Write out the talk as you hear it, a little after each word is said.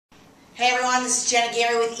Hey everyone, this is Jenna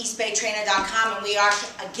Gary with EastBayTrainer.com, and we are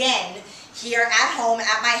again here at home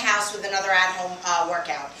at my house with another at-home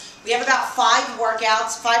workout. We have about 5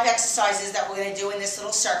 workouts, 5 exercises that we're going to do in this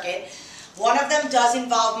little circuit. One of them does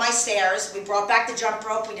involve my stairs. We brought back the jump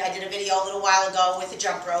rope. I did a video a little while ago with the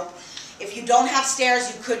jump rope. If you don't have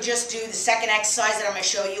stairs, you could just do the second exercise that I'm going to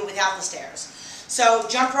show you without the stairs. So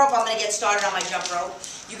jump rope, I'm going to get started on my jump rope.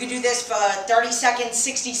 You can do this for 30 seconds,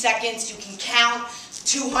 60 seconds. You can count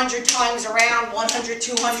 200 times around, 100,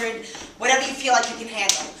 200, whatever you feel like you can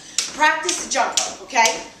handle. Practice the jump rope,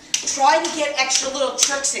 okay? Try to get extra little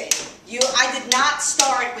tricks in. I did not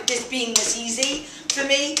start with this being this easy for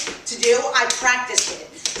me to do. I practiced it.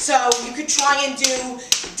 So you could try and do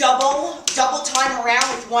double time around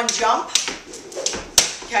with one jump.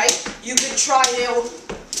 Okay? You could try to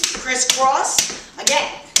crisscross. Again,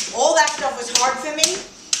 all that stuff was hard for me,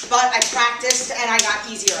 but I practiced and I got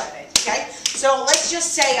easier at it. Okay? So let's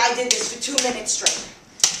just say I did this for 2 minutes straight.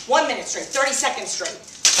 1 minute straight, 30 seconds straight.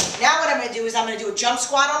 Now what I'm going to do is I'm going to do a jump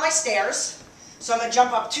squat on my stairs. So I'm going to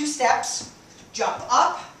jump up 2 steps, jump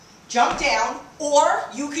up, jump down, or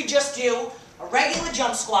you could just do a regular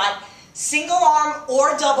jump squat, single arm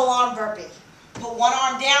or double arm burpee. Put one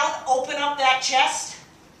arm down, open up that chest,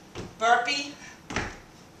 burpee,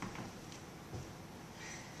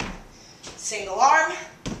 single arm,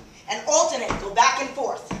 and alternate, go back and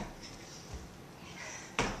forth.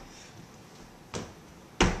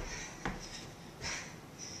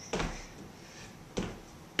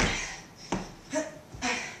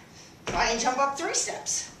 Try and jump up 3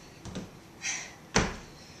 steps.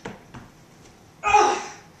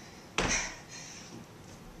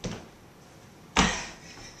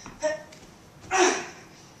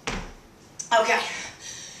 Okay,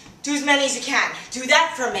 do as many as you can. Do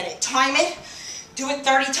that for a minute. Time it. Do it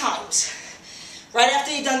 30 times. Right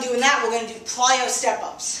after you're done doing that, we're going to do plyo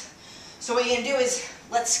step-ups. So what you're going to do is,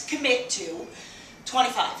 let's commit to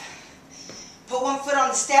 25. Put one foot on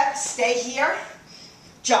the step, stay here,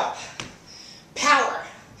 jump. Power.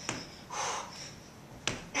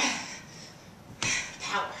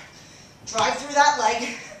 Power. Drive through that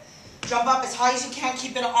leg. Jump up as high as you can.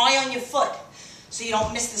 Keep an eye on your foot so you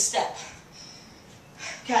don't miss the step.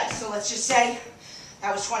 Okay, so let's just say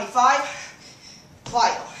that was 25.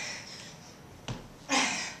 Plyo. I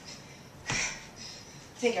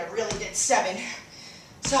think I really did 7.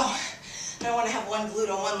 So I don't want to have one glute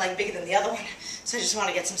on one leg bigger than the other one. So I just want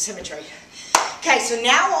to get some symmetry. Okay, so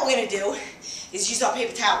now what we're going to do is use our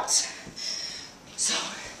paper towels. So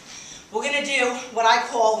we're going to do what I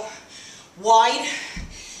call wide.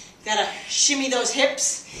 You got to shimmy those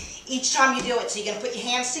hips each time you do it. So you're going to put your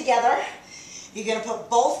hands together. You're going to put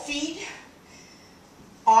both feet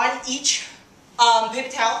on each paper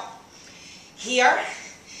towel here.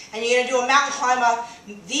 And you're going to do a mountain climber.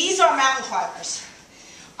 These are mountain climbers.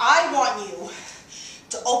 I want you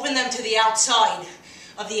to open them to the outside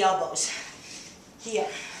of the elbows. Here.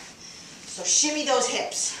 So shimmy those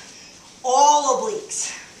hips. All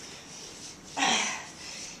obliques.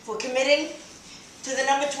 If we're committing to the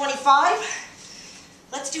number 25,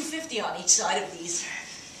 let's do 50 on each side of these.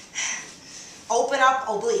 Open up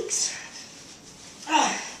obliques.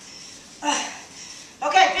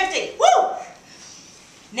 Okay, 50. Woo!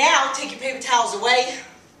 Now take your paper towels away.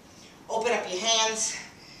 Open up your hands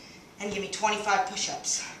and give me 25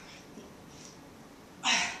 push-ups.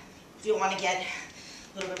 If you want to get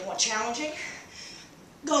a little bit more challenging,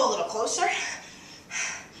 go a little closer.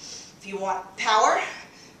 If you want power,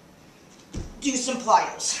 do some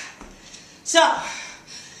plyos. So,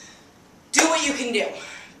 do what you can do.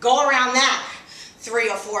 Go around that 3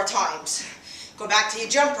 or 4 times. Go back to your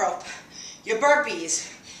jump rope, your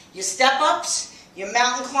burpees, your step-ups, your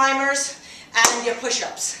mountain climbers, and your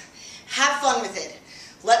push-ups. Have fun with it.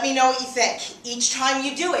 Let me know what you think. Each time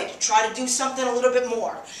you do it, try to do something a little bit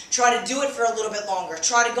more. Try to do it for a little bit longer.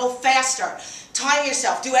 Try to go faster. Time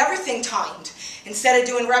yourself. Do everything timed instead of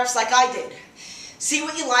doing reps like I did. See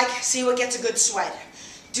what you like. See what gets a good sweat.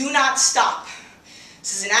 Do not stop.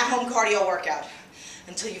 This is an at-home cardio workout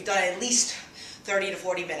until you've done at least 30 to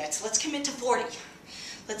 40 minutes. Let's commit to 40.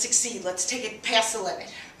 Let's exceed. Let's take it past the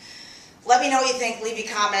limit. Let me know what you think. Leave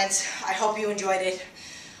your comments. I hope you enjoyed it.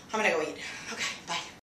 I'm going to go eat.